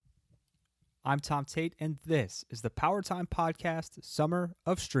I'm Tom Tate, and this is the Power Time Podcast Summer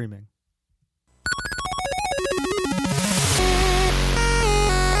of Streaming.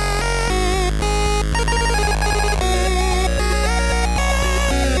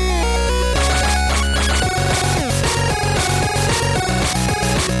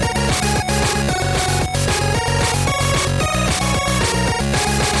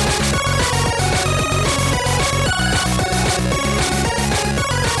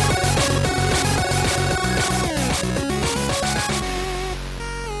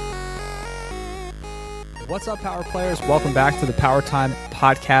 What's up, Power Players? Welcome back to the Power Time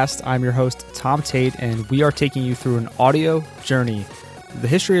Podcast. I'm your host, Tom Tate, and we are taking you through an audio journey, the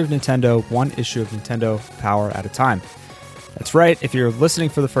history of Nintendo, one issue of Nintendo Power at a time. That's right, if you're listening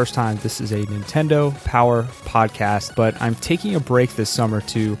for the first time, this is a Nintendo Power Podcast, but I'm taking a break this summer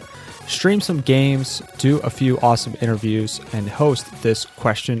to stream some games, do a few awesome interviews, and host this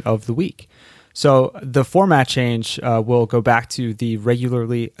question of the week. So the format change will go back to the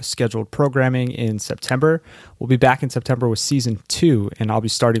regularly scheduled programming in September. We'll be back in September with Season 2, and I'll be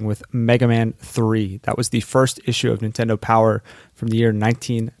starting with Mega Man 3. That was the first issue of Nintendo Power from the year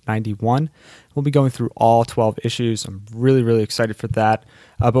 1991. We'll be going through all 12 issues. I'm really excited for that.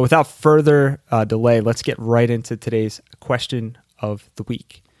 But without further delay, let's get right into today's question of the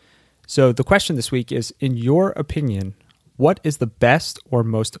week. So the question this week is, in your opinion, what is the best or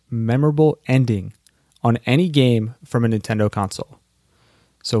most memorable ending on any game from a Nintendo console?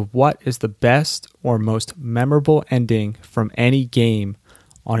 So what is the best or most memorable ending from any game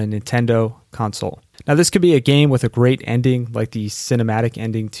on a Nintendo console? Now, this could be a game with a great ending, like the cinematic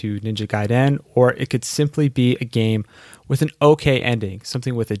ending to Ninja Gaiden, or it could simply be a game with an okay ending,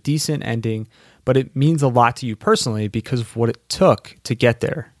 something with a decent ending, but it means a lot to you personally because of what it took to get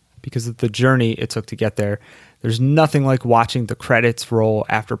there, because of the journey it took to get there. There's nothing like watching the credits roll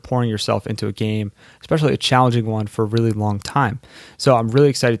after pouring yourself into a game, especially a challenging one for a really long time. So I'm really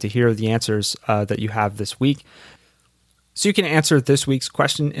excited to hear the answers that you have this week. So you can answer this week's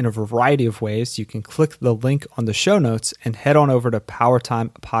question in a variety of ways. You can click the link on the show notes and head on over to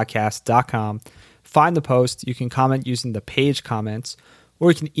powertimepodcast.com. Find the post. You can comment using the page comments,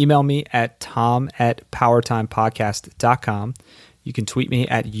 or you can email me at tom@powertimepodcast.com. You can tweet me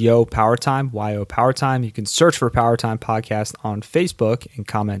at YoPowerTime, YO Powertime. You can search for Powertime Podcast on Facebook and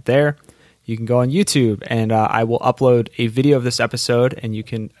comment there. You can go on YouTube, and I will upload a video of this episode, and you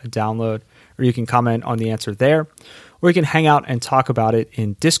can download, or you can comment on the answer there. Or you can hang out and talk about it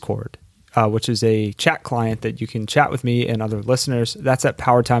in Discord, which is a chat client that you can chat with me and other listeners. That's at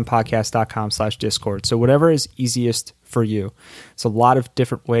powertimepodcast.com/Discord. So whatever is easiest for you. It's a lot of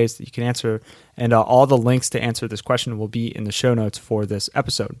different ways that you can answer, and all the links to answer this question will be in the show notes for this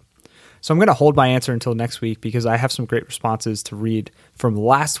episode. So I'm going to hold my answer until next week because I have some great responses to read from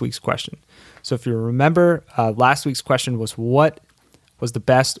last week's question. So if you remember, last week's question was, what was the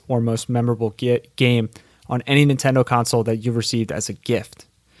best or most memorable game on any Nintendo console that you received as a gift?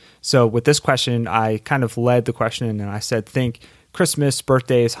 So with this question, I kind of led the question, and I said, think Christmas,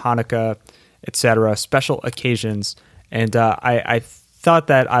 birthdays, Hanukkah, etc., special occasions. And I thought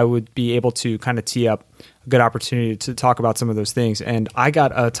that I would be able to kind of tee up a good opportunity to talk about some of those things. And I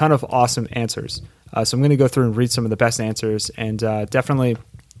got a ton of awesome answers. So I'm going to go through and read some of the best answers. And definitely,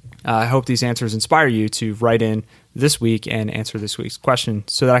 I hope these answers inspire you to write in this week and answer this week's question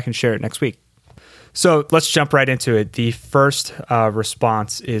so that I can share it next week. So let's jump right into it. The first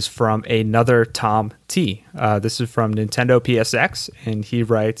response is from another Tom T. This is from Nintendo PSX, and he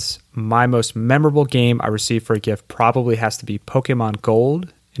writes, my most memorable game I received for a gift probably has to be Pokemon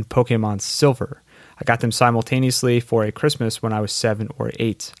Gold and Pokemon Silver. I got them simultaneously for a Christmas when I was 7 or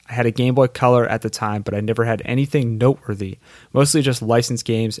 8. I had a Game Boy Color at the time, but I never had anything noteworthy, mostly just licensed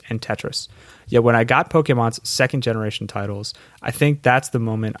games and Tetris. Yet when I got Pokemon's second generation titles, I think that's the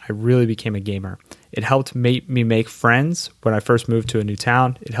moment I really became a gamer. It helped me make friends when I first moved to a new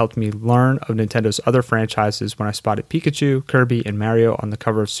town. It helped me learn of Nintendo's other franchises when I spotted Pikachu, Kirby, and Mario on the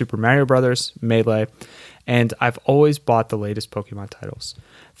cover of Super Mario Bros., Melee, and I've always bought the latest Pokemon titles.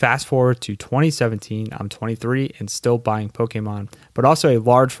 Fast forward to 2017, I'm 23 and still buying Pokemon, but also a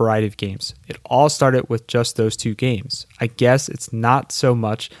large variety of games. It all started with just those two games. I guess it's not so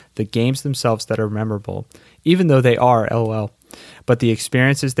much the games themselves that are memorable, even though they are, LOL, but the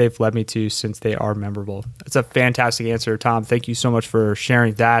experiences they've led me to since they are memorable. It's a fantastic answer, Tom. Thank you so much for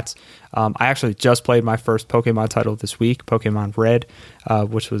sharing that. I actually just played my first Pokemon title this week, Pokemon Red,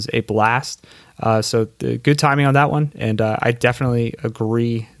 which was a blast. So good timing on that one. And I definitely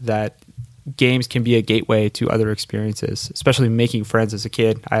agree that games can be a gateway to other experiences, especially making friends as a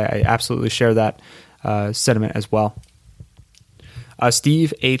kid. I absolutely share that sentiment as well.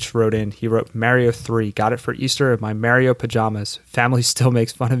 Steve H. wrote in. He wrote Mario 3. Got it for Easter in my Mario pajamas. Family still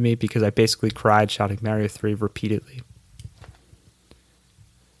makes fun of me because I basically cried shouting Mario 3 repeatedly.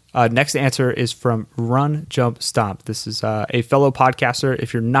 Next answer is from Run, Jump, Stomp. This is a fellow podcaster.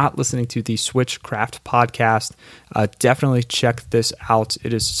 If you're not listening to the Switchcraft podcast, definitely check this out.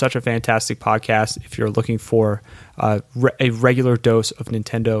 It is such a fantastic podcast if you're looking for a regular dose of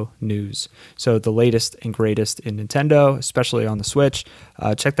Nintendo news. So the latest and greatest in Nintendo, especially on the Switch.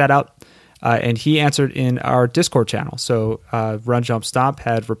 Check that out. And he answered in our Discord channel. So Run, Jump, Stomp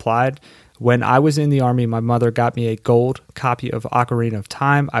had replied, when I was in the Army, my mother got me a gold copy of Ocarina of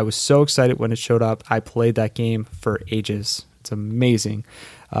Time. I was so excited when it showed up. I played that game for ages. It's amazing.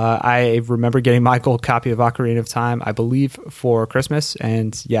 I remember getting my gold copy of Ocarina of Time, I believe, for Christmas.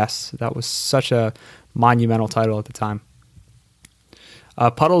 And yes, that was such a monumental title at the time.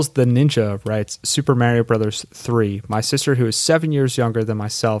 Puddles the Ninja writes, Super Mario Bros. 3. My sister, who is 7 years younger than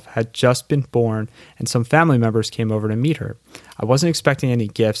myself, had just been born, and some family members came over to meet her. I wasn't expecting any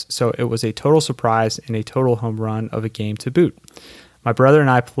gifts, so it was a total surprise and a total home run of a game to boot. My brother and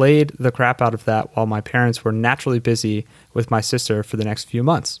I played the crap out of that while my parents were naturally busy with my sister for the next few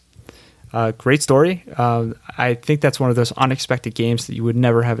months. Great story. I think that's one of those unexpected games that you would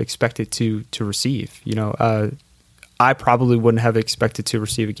never have expected to receive. You know, I probably wouldn't have expected to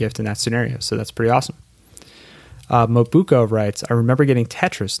receive a gift in that scenario, so that's pretty awesome. Mobuko writes, I remember getting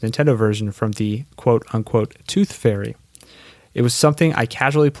Tetris, Nintendo version, from the quote-unquote Tooth Fairy. It was something I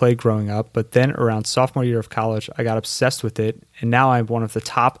casually played growing up, but then around sophomore year of college, I got obsessed with it, and now I'm one of the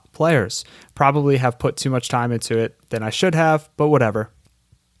top players. Probably have put too much time into it than I should have, but whatever.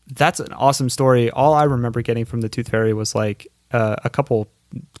 That's an awesome story. All I remember getting from the Tooth Fairy was like a couple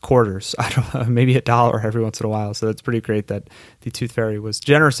quarters, I don't know, maybe $1 every once in a while. So that's pretty great that the Tooth Fairy was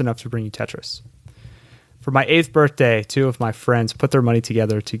generous enough to bring you Tetris. For my 8th birthday, 2 of my friends put their money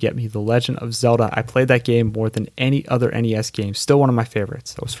together to get me The Legend of Zelda. I played that game more than any other NES game. Still one of my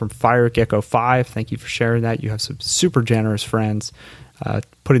favorites. That was from Fire Gecko 5. Thank you for sharing that. You have some super generous friends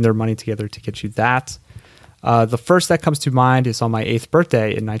putting their money together to get you that. The first that comes to mind is on my 8th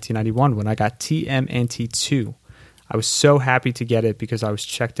birthday in 1991 when I got TMNT 2. I was so happy to get it because I was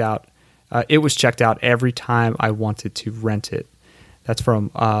checked out. It was checked out every time I wanted to rent it. That's from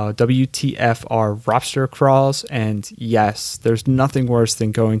WTFR Ropster Crawls. And yes, there's nothing worse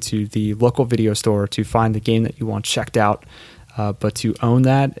than going to the local video store to find the game that you want checked out. But to own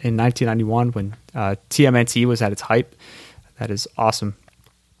that in 1991 when TMNT was at its hype, that is awesome.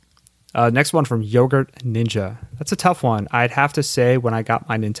 Next one from Yogurt Ninja. That's a tough one. I'd have to say when I got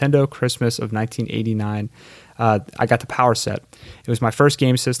my Nintendo Christmas of 1989, I got the Power Set. It was my first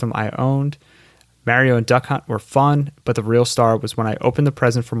game system I owned. Mario and Duck Hunt were fun, but the real star was when I opened the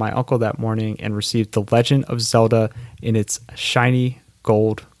present for my uncle that morning and received The Legend of Zelda in its shiny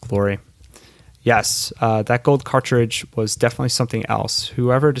gold glory. Yes, that gold cartridge was definitely something else.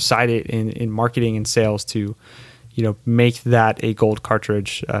 Whoever decided in marketing and sales to, make that a gold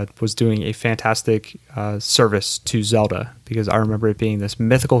cartridge was doing a fantastic service to Zelda, because I remember it being this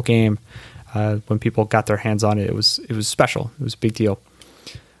mythical game. When people got their hands on it, it was special. It was a big deal.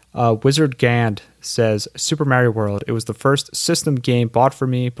 Wizard Gand says, Super Mario World. It was the first system game bought for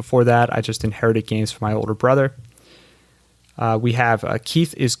me. Before that, I just inherited games from my older brother. We have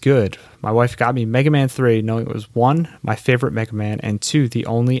Keith is Good. My wife got me Mega Man 3, knowing it was 1, my favorite Mega Man, and 2, the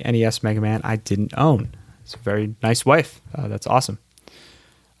only NES Mega Man I didn't own. It's a very nice wife. That's awesome.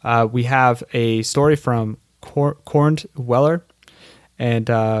 We have a story from Corned Weller,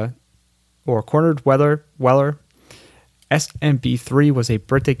 or Cornered Weller. SMB3 was a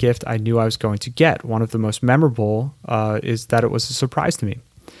birthday gift I knew I was going to get. One of the most memorable is that it was a surprise to me.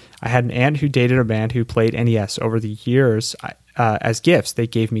 I had an aunt who dated a man who played NES. Over the years, as gifts, they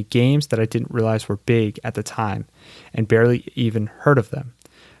gave me games that I didn't realize were big at the time and barely even heard of them.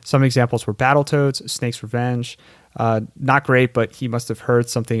 Some examples were Battletoads, Snake's Revenge. Not great, but he must have heard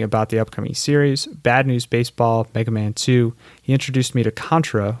something about the upcoming series. Bad News Baseball, Mega Man 2. He introduced me to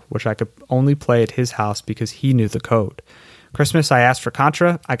Contra, which I could only play at his house because he knew the code. Christmas, I asked for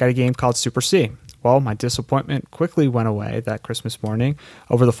Contra. I got a game called Super C. Well, my disappointment quickly went away that Christmas morning.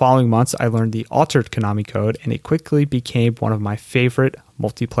 Over the following months, I learned the altered Konami code, and it quickly became one of my favorite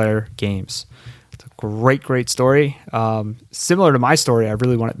multiplayer games. It's a great, great story. Similar to my story, I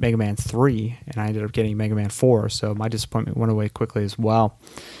really wanted Mega Man 3, and I ended up getting Mega Man 4, so my disappointment went away quickly as well.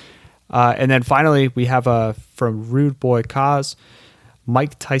 And then finally, we have from Rude Boy Kaz.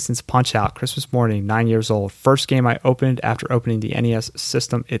 Mike Tyson's Punch-Out!, Christmas morning, 9 years old. First game I opened after opening the NES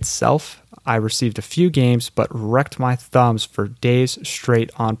system itself. I received a few games, but wrecked my thumbs for days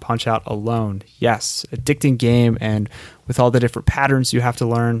straight on Punch-Out! Alone. Yes, addicting game, and with all the different patterns you have to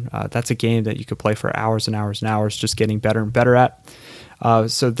learn, that's a game that you could play for hours and hours and hours, just getting better and better at.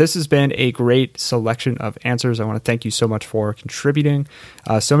 So this has been a great selection of answers. I want to thank you so much for contributing.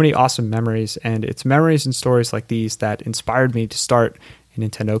 So many awesome memories, and it's memories and stories like these that inspired me to start a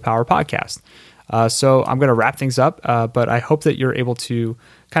Nintendo Power podcast. So I'm going to wrap things up, but I hope that you're able to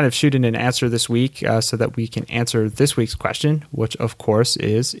kind of shoot in an answer this week so that we can answer this week's question, which of course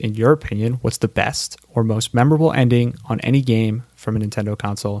is, in your opinion, what's the best or most memorable ending on any game from a Nintendo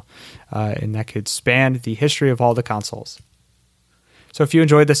console? And that could span the history of all the consoles. So if you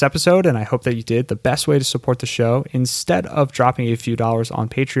enjoyed this episode, and I hope that you did, the best way to support the show, instead of dropping a few dollars on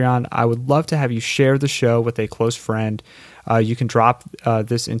Patreon, I would love to have you share the show with a close friend. You can drop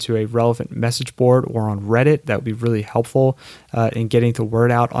this into a relevant message board or on Reddit. That would be really helpful in getting the word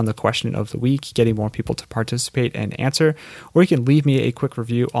out on the question of the week, getting more people to participate and answer. Or you can leave me a quick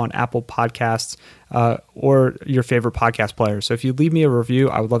review on Apple Podcasts or your favorite podcast player. So if you leave me a review,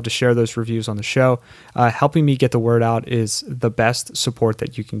 I would love to share those reviews on the show. Helping me get the word out is the best support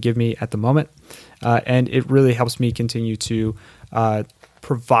that you can give me at the moment. And it really helps me continue to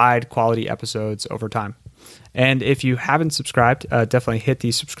provide quality episodes over time. And if you haven't subscribed, definitely hit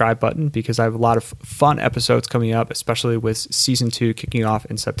the subscribe button because I have a lot of fun episodes coming up, especially with Season 2 kicking off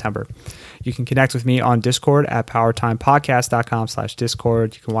in September. You can connect with me on Discord at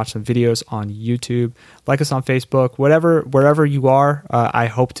powertimepodcast.com/Discord. You can watch some videos on YouTube, like us on Facebook, wherever you are. I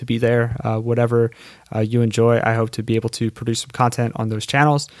hope to be there. Whatever you enjoy, I hope to be able to produce some content on those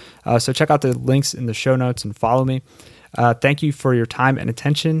channels. So check out the links in the show notes and follow me. Thank you for your time and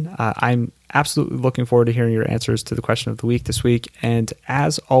attention. I'm absolutely looking forward to hearing your answers to the question of the week this week. And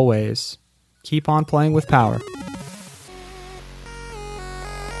as always, keep on playing with power.